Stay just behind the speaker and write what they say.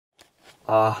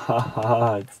Ah ha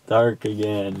ha, it's dark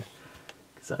again.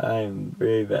 Because I'm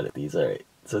very bad at these. Alright,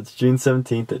 so it's June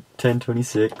 17th at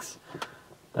 10:26.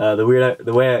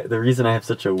 The reason I have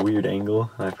such a weird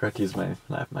angle, I forgot to use my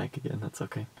lav mic again, that's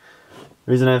okay.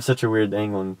 The reason I have such a weird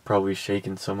angle and probably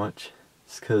shaking so much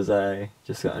is because I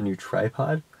just got a new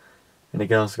tripod. And it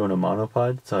can also go in a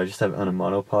monopod, so I just have it on a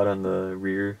monopod on the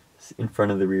rear, in front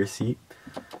of the rear seat.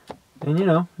 And you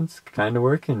know, it's kind of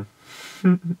working.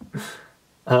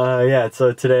 Yeah,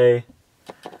 so today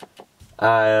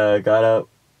I got up,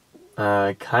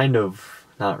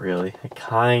 not really, I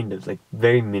like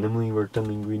very minimally worked on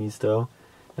linguinis dough.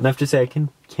 Enough to say I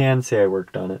can say I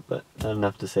worked on it, but not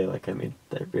enough to say like I made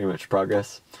very much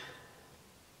progress.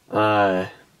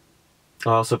 I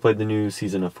also played the new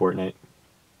season of Fortnite.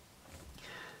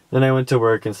 Then I went to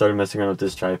work and started messing around with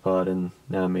this tripod, and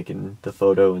now I'm making the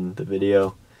photo and the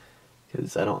video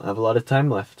because I don't have a lot of time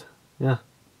left. Yeah.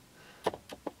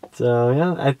 So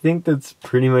yeah, I think that's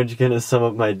pretty much gonna sum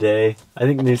up my day. I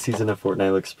think the new season of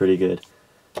Fortnite looks pretty good.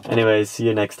 Anyways, see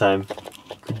you next time.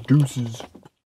 Deuces.